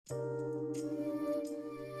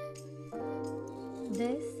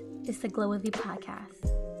This is the Glow With You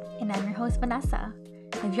podcast, and I'm your host, Vanessa.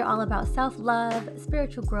 If you're all about self-love,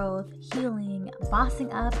 spiritual growth, healing, bossing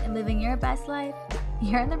up, and living your best life,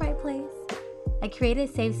 you're in the right place. I created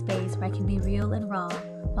a safe space where I can be real and raw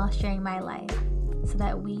while sharing my life so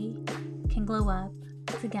that we can glow up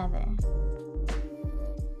together.